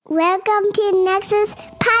Welcome to Nexus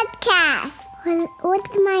Podcast with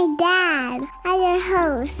my dad as your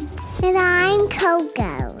host. And I'm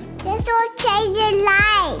Coco. This will change your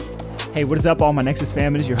life. Hey, what is up, all my Nexus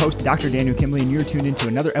fam? It is your host, Dr. Daniel Kimbley, and you're tuned into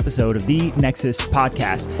another episode of the Nexus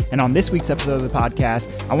Podcast. And on this week's episode of the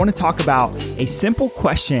podcast, I want to talk about a simple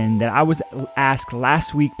question that I was asked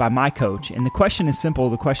last week by my coach. And the question is simple.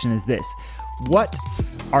 The question is this: what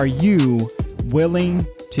are you willing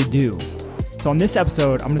to do? So on this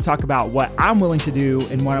episode, I'm going to talk about what I'm willing to do,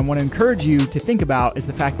 and what I want to encourage you to think about is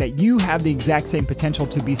the fact that you have the exact same potential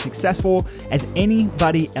to be successful as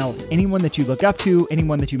anybody else. Anyone that you look up to,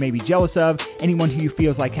 anyone that you may be jealous of, anyone who you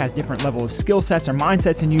feels like has different level of skill sets or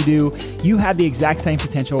mindsets than you do, you have the exact same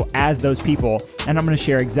potential as those people. And I'm going to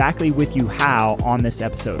share exactly with you how on this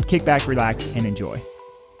episode. Kick back, relax, and enjoy.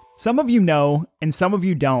 Some of you know, and some of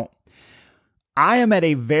you don't. I am at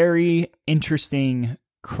a very interesting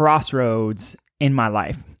crossroads in my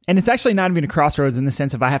life. And it's actually not even a crossroads in the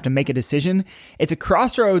sense of I have to make a decision. It's a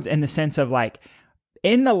crossroads in the sense of like,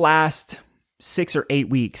 in the last 6 or 8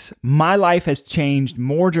 weeks, my life has changed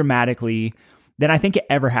more dramatically than I think it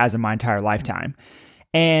ever has in my entire lifetime.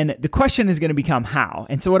 And the question is going to become how.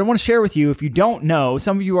 And so what I want to share with you, if you don't know,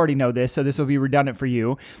 some of you already know this, so this will be redundant for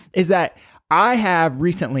you, is that I have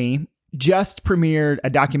recently just premiered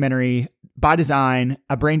a documentary by design,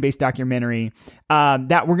 a brain-based documentary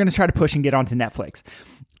that we're going to try to push and get onto Netflix.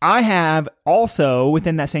 I have also,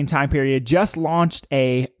 within that same time period, just launched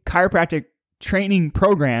a chiropractic training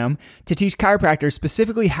program to teach chiropractors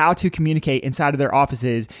specifically how to communicate inside of their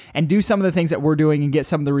offices and do some of the things that we're doing and get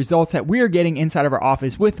some of the results that we're getting inside of our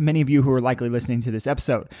office with many of you who are likely listening to this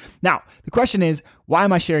episode. Now, the question is, why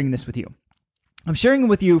am I sharing this with you? I'm sharing it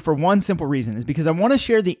with you for one simple reason, is because I want to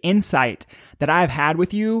share the insight that I've had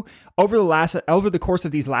with you over the course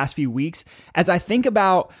of these last few weeks as I think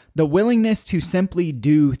about the willingness to simply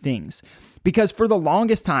do things. Because for the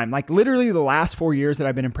longest time, like literally the last 4 years that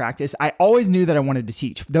I've been in practice, I always knew that I wanted to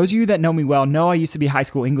teach. Those of you that know me well know I used to be a high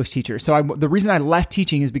school English teacher. So the reason I left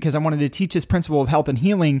teaching is because I wanted to teach this principle of health and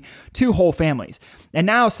healing to whole families. And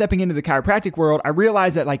now stepping into the chiropractic world, I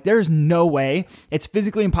realized that like there's no way, it's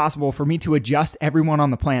physically impossible for me to adjust everyone on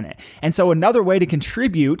the planet. And so another way to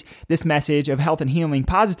contribute this message of health and healing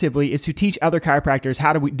positively is to teach other chiropractors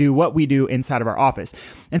how to do what we do inside of our office.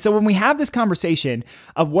 And so when we have this conversation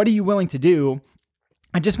of what are you willing to do,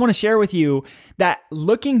 I just want to share with you that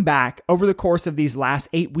looking back over the course of these last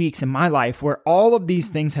 8 weeks in my life where all of these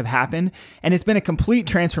things have happened, and it's been a complete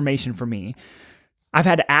transformation for me. I've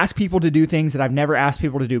had to ask people to do things that I've never asked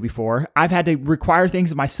people to do before. I've had to require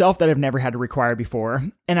things of myself that I've never had to require before.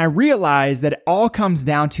 And I realized that it all comes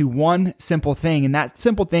down to one simple thing, and that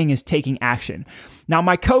simple thing is taking action. Now,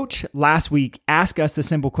 my coach last week asked us the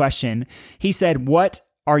simple question. He said, what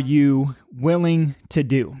are you willing to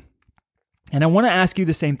do? And I want to ask you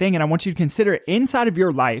the same thing, and I want you to consider it inside of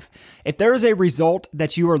your life. If there is a result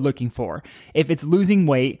that you are looking for, if it's losing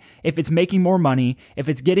weight, if it's making more money, if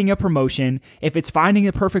it's getting a promotion, if it's finding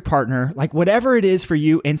a perfect partner, like whatever it is for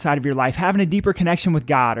you inside of your life, having a deeper connection with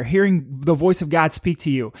God or hearing the voice of God speak to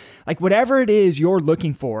you, like whatever it is you're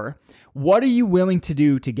looking for, what are you willing to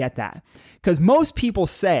do to get that? Because most people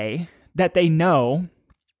say that they know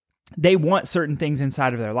they want certain things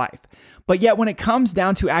inside of their life. But yet when it comes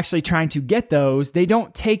down to actually trying to get those, they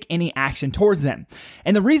don't take any action towards them.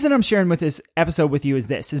 And the reason I'm sharing with this episode with you is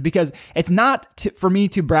because it's not for me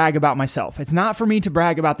to brag about myself. It's not for me to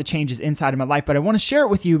brag about the changes inside of my life, but I want to share it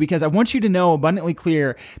with you because I want you to know abundantly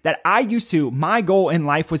clear that my goal in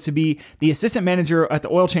life was to be the assistant manager at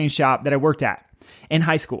the oil change shop that I worked at in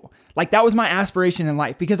high school. Like that was my aspiration in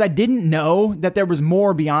life because I didn't know that there was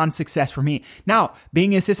more beyond success for me. Now,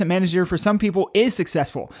 being an assistant manager for some people is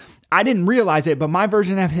successful. I didn't realize it, but my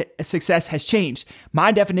version of success has changed.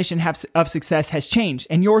 My definition of success has changed,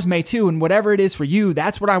 and yours may too. And whatever it is for you,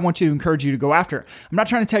 that's what I want to encourage you to go after. I'm not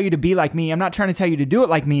trying to tell you to be like me. I'm not trying to tell you to do it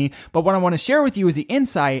like me. But what I want to share with you is the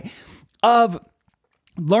insight of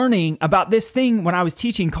learning about this thing when I was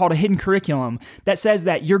teaching called a hidden curriculum that says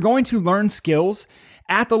that you're going to learn skills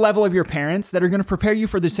at the level of your parents that are going to prepare you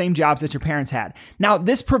for the same jobs that your parents had. Now,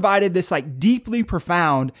 this provided this like deeply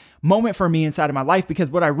profound moment for me inside of my life because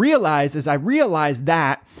what I realized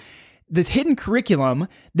that this hidden curriculum,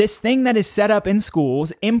 this thing that is set up in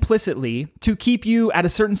schools implicitly to keep you at a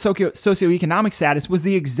certain socioeconomic status was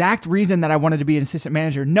the exact reason that I wanted to be an assistant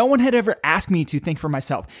manager. No one had ever asked me to think for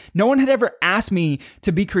myself. No one had ever asked me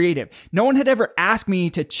to be creative. No one had ever asked me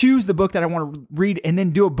to choose the book that I want to read and then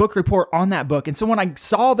do a book report on that book. And so when I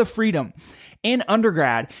saw the freedom in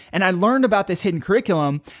undergrad and I learned about this hidden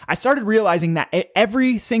curriculum, I started realizing that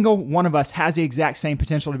every single one of us has the exact same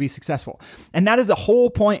potential to be successful. And that is the whole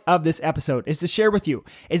point of this episode, is to share with you,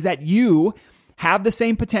 is that you have the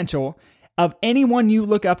same potential of anyone you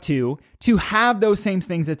look up to have those same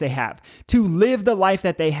things that they have, to live the life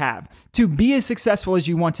that they have, to be as successful as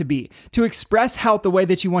you want to be, to express health the way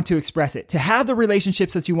that you want to express it, to have the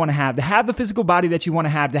relationships that you want to have the physical body that you want to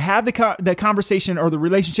have the conversation or the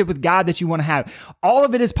relationship with God that you want to have. All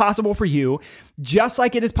of it is possible for you, just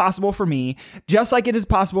like it is possible for me, just like it is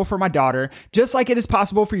possible for my daughter, just like it is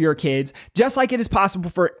possible for your kids, just like it is possible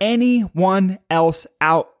for anyone else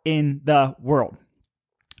out in the world.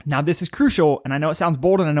 Now, this is crucial, and I know it sounds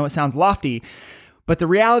bold and I know it sounds lofty, but the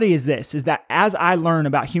reality is this, is that as I learn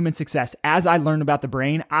about human success, as I learn about the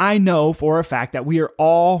brain, I know for a fact that we are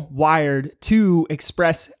all wired to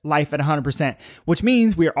express life at 100%, which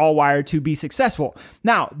means we are all wired to be successful.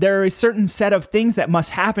 Now, there are a certain set of things that must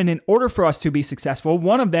happen in order for us to be successful.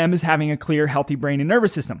 One of them is having a clear, healthy brain and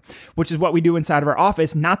nervous system, which is what we do inside of our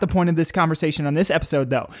office. Not the point of this conversation on this episode,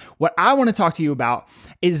 though. What I want to talk to you about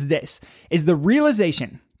is this, is the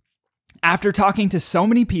realization, after talking to so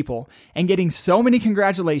many people and getting so many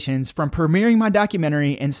congratulations from premiering my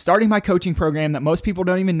documentary and starting my coaching program that most people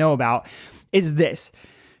don't even know about, is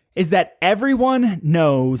that everyone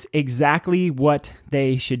knows exactly what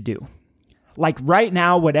they should do. Like right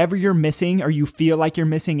now, whatever you're missing or you feel like you're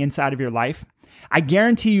missing inside of your life, I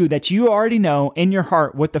guarantee you that you already know in your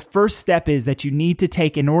heart what the first step is that you need to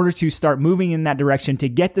take in order to start moving in that direction to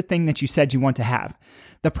get the thing that you said you want to have.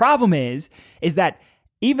 The problem is that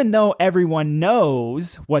even though everyone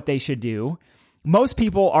knows what they should do, most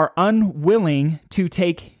people are unwilling to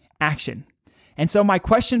take action. And so my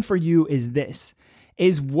question for you is this,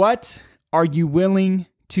 is what are you willing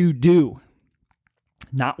to do?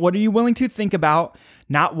 Not what are you willing to think about,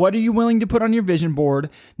 not what are you willing to put on your vision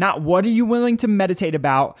board, not what are you willing to meditate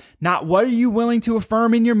about, not what are you willing to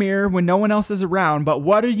affirm in your mirror when no one else is around, but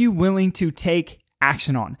what are you willing to take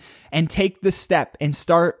action on and take the step and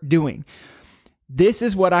start doing? This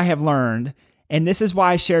is what I have learned, and this is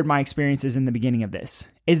why I shared my experiences in the beginning of this,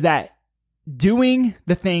 is that doing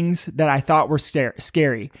the things that I thought were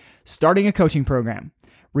scary, starting a coaching program,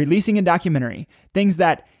 releasing a documentary, things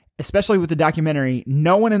that, especially with the documentary,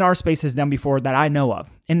 no one in our space has done before that I know of,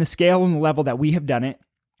 in the scale and the level that we have done it,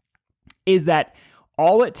 is that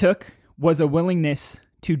all it took was a willingness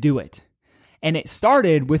to do it. And it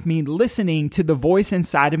started with me listening to the voice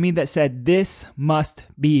inside of me that said, this must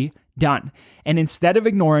be done. And instead of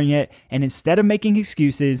ignoring it, and instead of making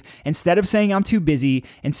excuses, instead of saying I'm too busy,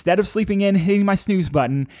 instead of sleeping in and hitting my snooze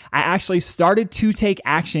button, I actually started to take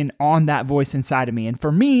action on that voice inside of me. And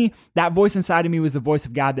for me, that voice inside of me was the voice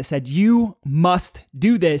of God that said, you must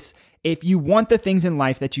do this if you want the things in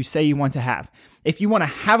life that you say you want to have. If you want to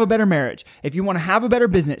have a better marriage, if you want to have a better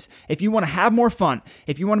business, if you want to have more fun,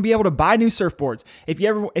 if you want to be able to buy new surfboards, if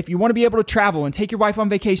you want to be able to travel and take your wife on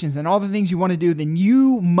vacations and all the things you want to do, then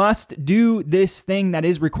you must do this thing that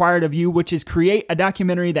is required of you, which is create a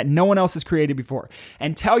documentary that no one else has created before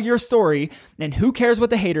and tell your story. And who cares what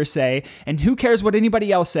the haters say and who cares what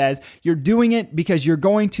anybody else says? You're doing it because you're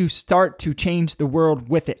going to start to change the world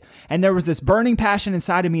with it. And there was this burning passion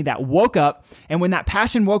inside of me that woke up. And when that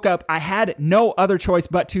passion woke up, I had no other choice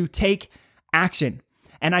but to take action.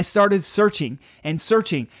 And I started searching. And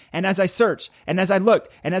as I searched and as I looked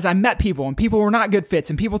and as I met people and people were not good fits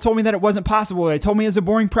and people told me that it wasn't possible, they told me it was a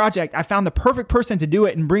boring project, I found the perfect person to do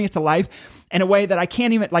it and bring it to life in a way that I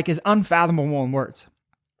can't even, is unfathomable in words.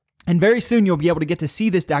 And very soon you'll be able to get to see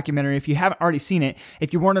this documentary if you haven't already seen it,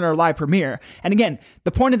 if you weren't at our live premiere. And again,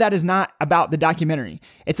 the point of that is not about the documentary.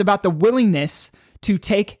 It's about the willingness to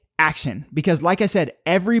take action. Because like I said,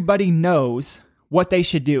 everybody knows what they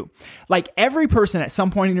should do. Like every person at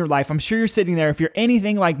some point in your life, I'm sure you're sitting there, if you're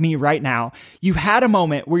anything like me right now, you've had a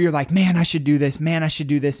moment where you're like, man, I should do this. Man, I should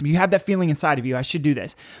do this. And you have that feeling inside of you, I should do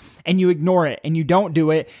this. And you ignore it and you don't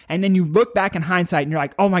do it. And then you look back in hindsight and you're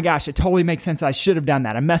like, oh my gosh, it totally makes sense. I should have done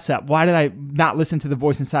that. I messed up. Why did I not listen to the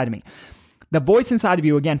voice inside of me? The voice inside of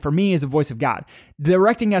you, again, for me, is the voice of God,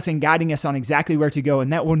 directing us and guiding us on exactly where to go.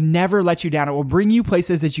 And that will never let you down. It will bring you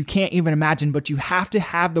places that you can't even imagine, but you have to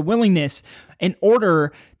have the willingness in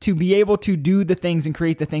order to be able to do the things and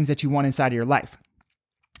create the things that you want inside of your life.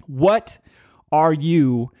 What are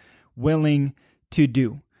you willing to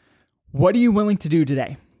do? What are you willing to do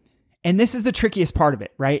today? And this is the trickiest part of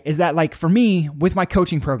it, right? Is that for me, with my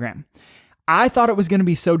coaching program, I thought it was going to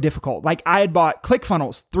be so difficult. I had bought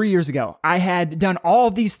ClickFunnels 3 years ago. I had done all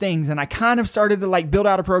of these things and I kind of started to build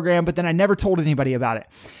out a program, but then I never told anybody about it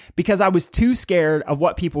because I was too scared of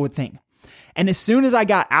what people would think. And as soon as I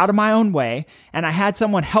got out of my own way and I had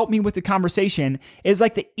someone help me with the conversation, is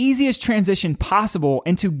like the easiest transition possible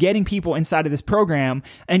into getting people inside of this program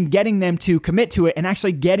and getting them to commit to it and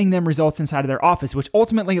actually getting them results inside of their office, which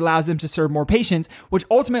ultimately allows them to serve more patients, which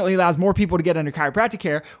ultimately allows more people to get under chiropractic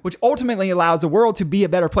care, which ultimately allows the world to be a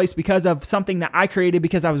better place because of something that I created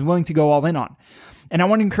because I was willing to go all in on. And I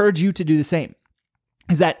want to encourage you to do the same,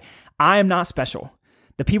 is that I am not special.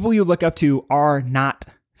 The people you look up to are not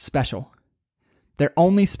special. They're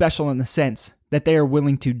only special in the sense that they are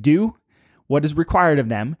willing to do what is required of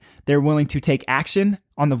them. They're willing to take action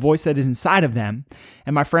on the voice that is inside of them.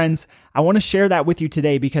 And my friends, I want to share that with you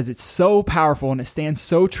today because it's so powerful and it stands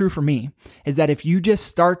so true for me, is that if you just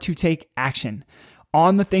start to take action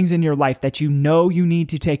on the things in your life that you know you need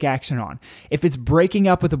to take action on. If it's breaking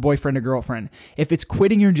up with a boyfriend or girlfriend, if it's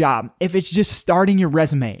quitting your job, if it's just starting your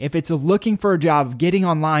resume, if it's looking for a job, getting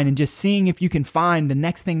online and just seeing if you can find the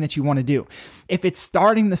next thing that you want to do, if it's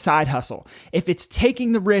starting the side hustle, if it's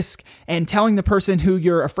taking the risk and telling the person who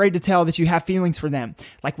you're afraid to tell that you have feelings for them,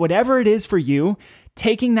 like whatever it is for you,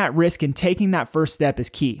 taking that risk and taking that first step is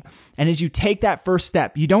key. And as you take that first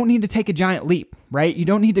step, you don't need to take a giant leap, right? You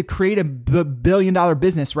don't need to create a billion-dollar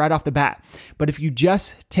business right off the bat. But if you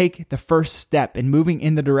just take the first step in moving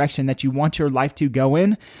in the direction that you want your life to go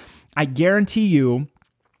in, I guarantee you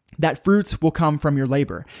that fruits will come from your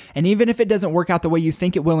labor. And even if it doesn't work out the way you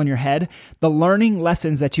think it will in your head, the learning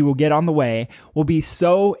lessons that you will get on the way will be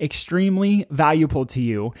so extremely valuable to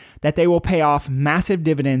you that they will pay off massive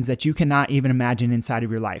dividends that you cannot even imagine inside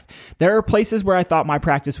of your life. There are places where I thought my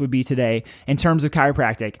practice would be today in terms of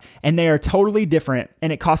chiropractic, and they are totally different.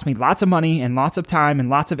 And it cost me lots of money and lots of time and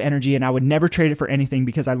lots of energy, and I would never trade it for anything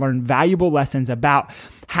because I learned valuable lessons about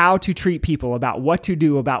how to treat people, about what to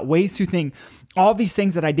do, about ways to think, all these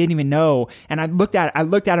things that I didn't even know. And I looked at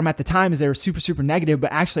them at the time as they were super, super negative,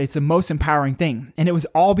 but actually it's the most empowering thing. And it was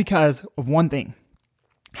all because of one thing: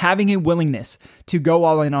 having a willingness to go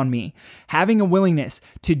all in on me, having a willingness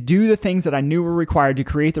to do the things that I knew were required to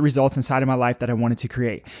create the results inside of my life that I wanted to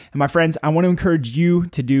create. And my friends, I want to encourage you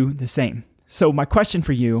to do the same. So my question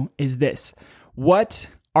for you is this: what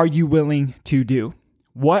are you willing to do?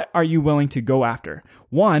 What are you willing to go after?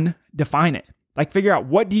 One, define it. Like, figure out,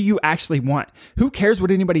 what do you actually want? Who cares what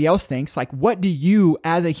anybody else thinks? Like, what do you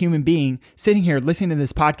as a human being sitting here listening to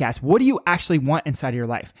this podcast, what do you actually want inside of your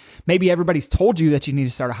life? Maybe everybody's told you that you need to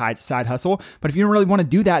start a side hustle, but if you don't really want to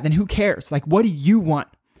do that, then who cares? Like, what do you want?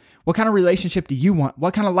 What kind of relationship do you want?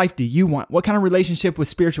 What kind of life do you want? What kind of relationship with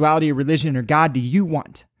spirituality or religion or God do you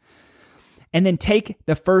want? And then take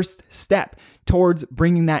the first step towards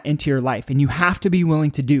bringing that into your life. And you have to be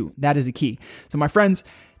willing to do. That is a key. So my friends,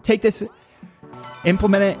 take this,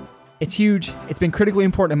 implement it. It's huge. It's been critically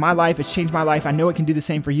important in my life. It's changed my life. I know it can do the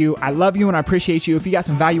same for you. I love you and I appreciate you. If you got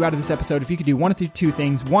some value out of this episode, if you could do one of two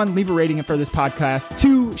things: one, leave a rating for this podcast;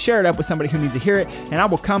 two, share it up with somebody who needs to hear it. And I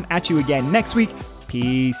will come at you again next week.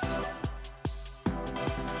 Peace.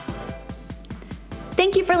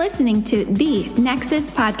 Thank you for listening to the Nexus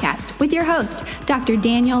Podcast with your host, Dr.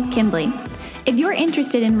 Daniel Kimbley. If you're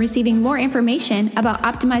interested in receiving more information about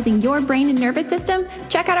optimizing your brain and nervous system,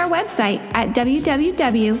 check out our website at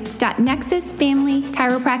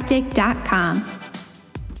www.nexusfamilychiropractic.com.